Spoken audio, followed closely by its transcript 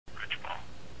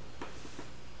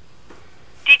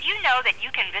know that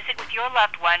you can visit with your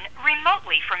loved one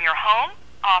remotely from your home,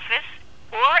 office,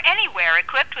 or anywhere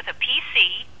equipped with a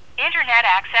PC, internet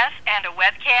access, and a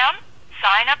webcam?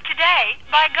 Sign up today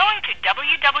by going to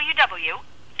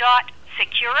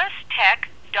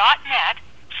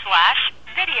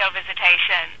www.securustech.net/video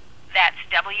visitation. That's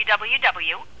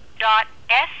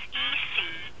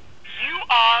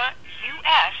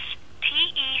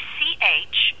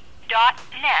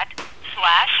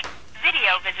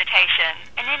visitation.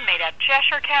 An inmate at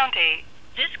Cheshire County.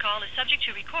 This call is subject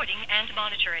to recording and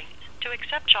monitoring. To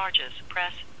accept charges,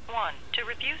 press 1. To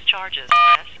refuse charges,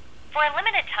 press. For a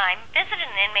limited time, visit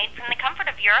an inmate from the comfort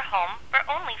of your home for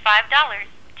only $5.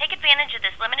 Take advantage of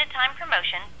this limited time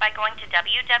promotion by going to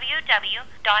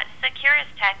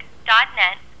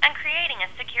www.securustech.net and creating a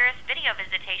Securus video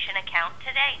visitation account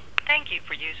today. Thank you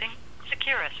for using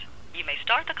Securus. You may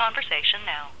start the conversation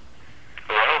now.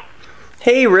 Hello?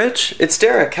 Hey Rich, it's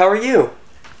Derek. How are you?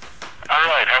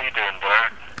 Alright, how you doing,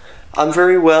 Derek? I'm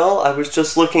very well. I was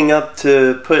just looking up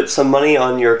to put some money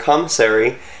on your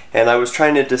commissary, and I was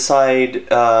trying to decide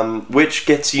which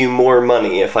gets you more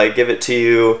money, if I give it to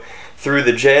you through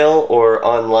the jail or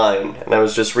online, and I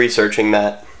was just researching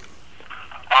that.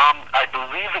 I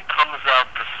believe it comes out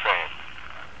the same.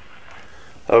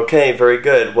 Okay, very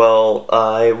good. Well,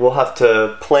 I will have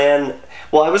to plan.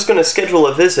 Well, I was going to schedule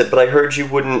a visit, but I heard you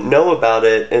wouldn't know about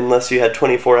it unless you had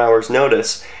 24 hours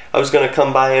notice. I was going to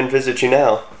come by and visit you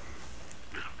now.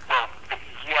 Well,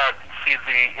 yeah, see,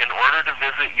 in order to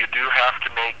visit, you do have to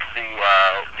make the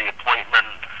appointment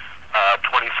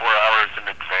 24 hours in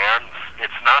advance.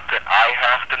 It's not that I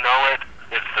have to know it,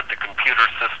 it's that the computer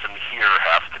system here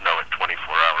has to know it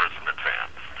 24 hours in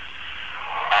advance.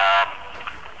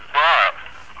 But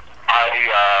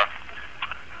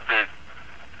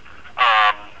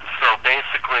so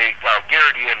basically,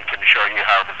 Garrett Ian can show you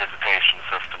how the visitation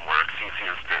system works. He's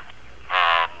used it,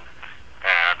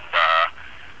 and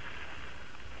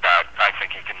that I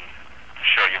think he can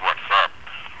show you what's up.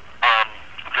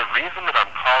 The reason that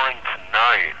I'm calling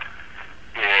tonight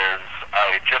is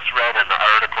I just read an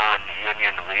article in the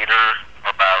Union Leader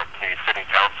about the city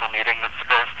council meeting that's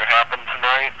supposed to happen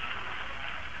tonight,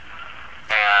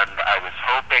 and I was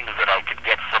hoping that I could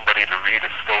get somebody to read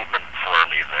a statement for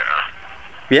me there.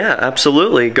 Yeah,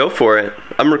 absolutely. Go for it.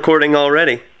 I'm recording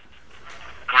already.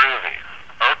 Groovy.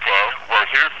 Okay, well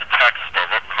here's the text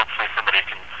of it. Hopefully somebody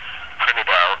can print it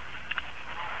out.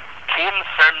 Keene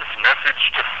sends message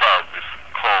to thugs,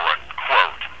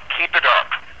 quote, keep it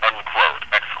up, unquote,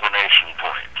 exclamation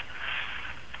point.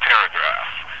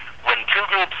 Paragraph. When two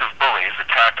groups of bullies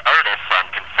attacked artists on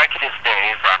consecutive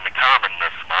days on the Common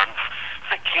this month,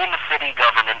 the Keene City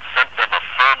government sent them a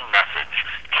firm message.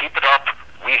 Keep it up,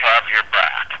 we have your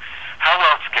back. How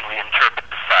else can we interpret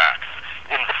the facts?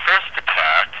 In the first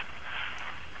attack,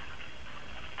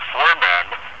 4 men,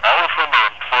 all of whom are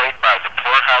employed by the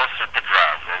poorhouse or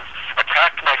Pedrazas,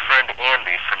 attacked my friend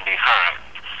Andy from behind.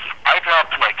 I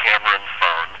dropped my camera and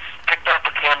phone, picked up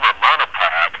a camera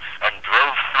monopod, and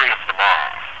drove 3 of them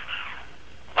off.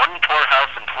 One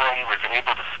poorhouse employee was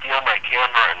able to steal my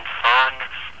camera and phone,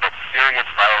 but serious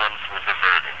violence was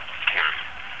averted. Period.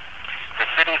 The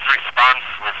city's response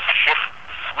was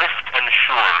swift and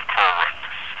sure,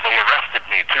 They arrested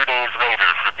me 2 days later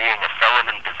for being a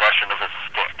felon in possession of a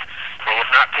stick. They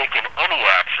have not taken any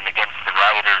action against the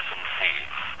rioters and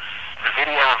thieves. The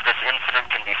video of this incident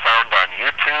can be found on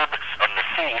YouTube, and the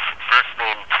thief, first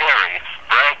named Terry,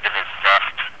 bragged of his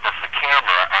theft of the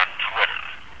camera on Twitter.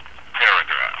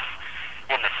 Paragraph.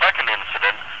 In the second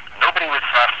incident, nobody was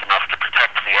fast enough to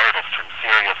protect the artist from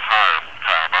serious harm,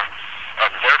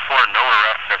 and therefore no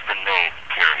arrests have been made,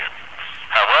 period.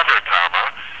 However,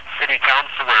 City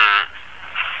Councilor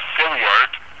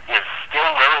Filliart is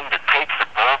still willing to take the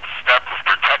bold step of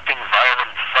protecting violent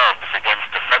thugs against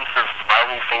offensive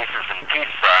smiley faces and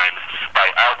peace signs by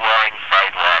outlawing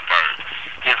sidewalk art.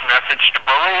 His message to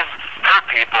bullies, hurt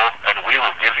people, and we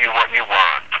will give you what you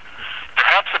want.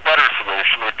 Perhaps a better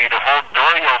solution would be to hold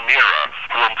Dory O'Meara,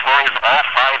 who employs all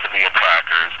 5 of the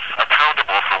attackers,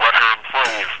 accountable for what her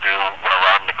employees do while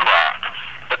on the clock.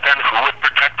 But then who would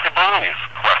protect the bullies?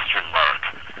 Question mark.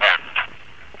 End.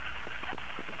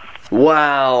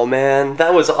 Wow, man,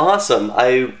 that was awesome.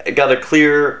 I got a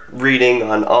clear reading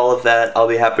on all of that. I'll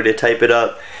be happy to type it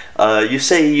up. You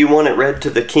say you want it read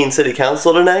to the Keene City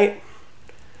Council tonight?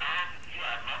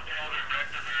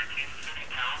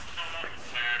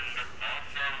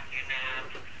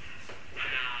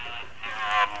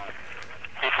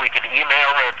 If we could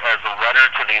email it as a letter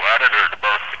to the editor, to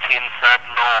both the Keene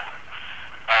Sentinel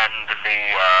and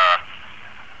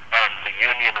the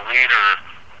Union Leader,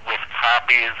 with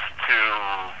copies to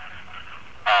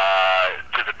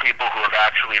to the people who have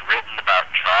actually written about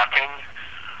chalking,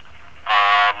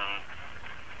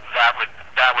 that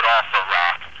would also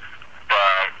rock.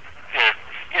 But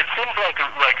it seems like a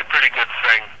pretty good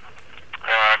thing,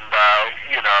 and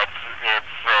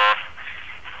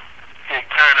it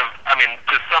kind of, I mean,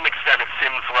 to some extent, it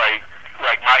seems like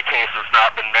my case has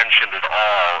not been mentioned at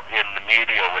all in the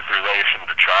media with relation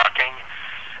to chalking,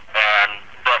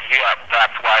 but yeah,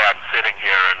 that's why I'm sitting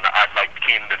here, and I'd like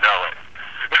Keene to know it.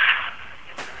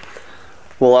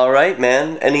 Well, all right,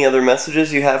 man. Any other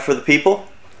messages you have for the people?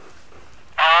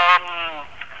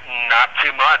 Not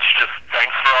too much. Just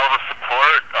thanks for all the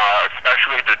support,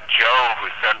 especially to Joe,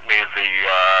 who sent me the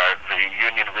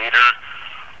Union Leader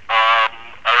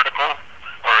article,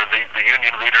 or the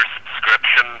Union Leader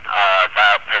subscription.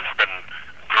 That has been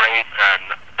great, and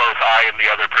both I and the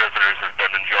other prisoners have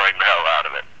been enjoying the hell out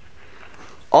of it.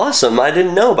 Awesome. I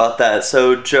didn't know about that.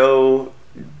 So Joe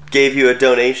gave you a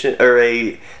donation or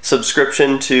a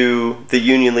subscription to the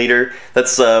Union Leader.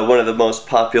 That's one of the most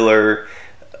popular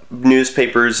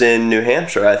newspapers in New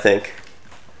Hampshire, I think.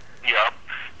 Yeah,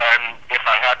 and if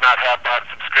I had not had that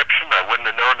subscription, I wouldn't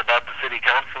have known about the city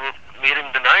council meeting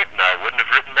tonight, and I wouldn't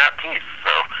have written that piece,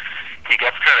 so he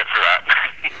gets credit for that.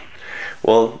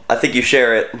 Well, I think you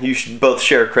share it. You should both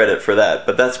share credit for that,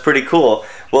 but that's pretty cool.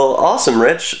 Well, awesome,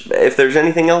 Rich. If there's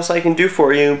anything else I can do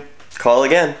for you, call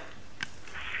again.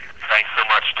 Thanks so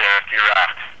much, Derek. You're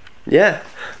out. Yeah,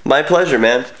 my pleasure,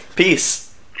 man. Peace.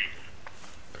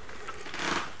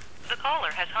 The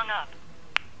caller has hung up.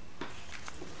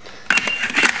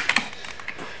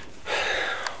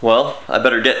 Well, I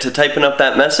better get to typing up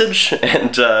that message,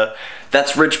 and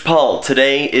that's Rich Paul.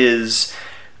 Today is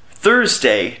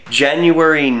Thursday,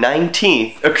 January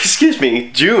 19th. Excuse me,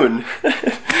 June.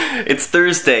 It's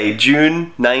Thursday,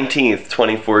 June 19th,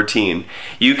 2014.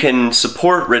 You can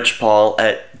support Rich Paul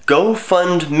at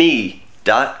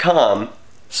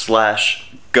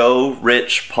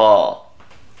GoFundMe.com/GoRichPaul.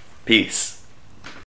 Peace.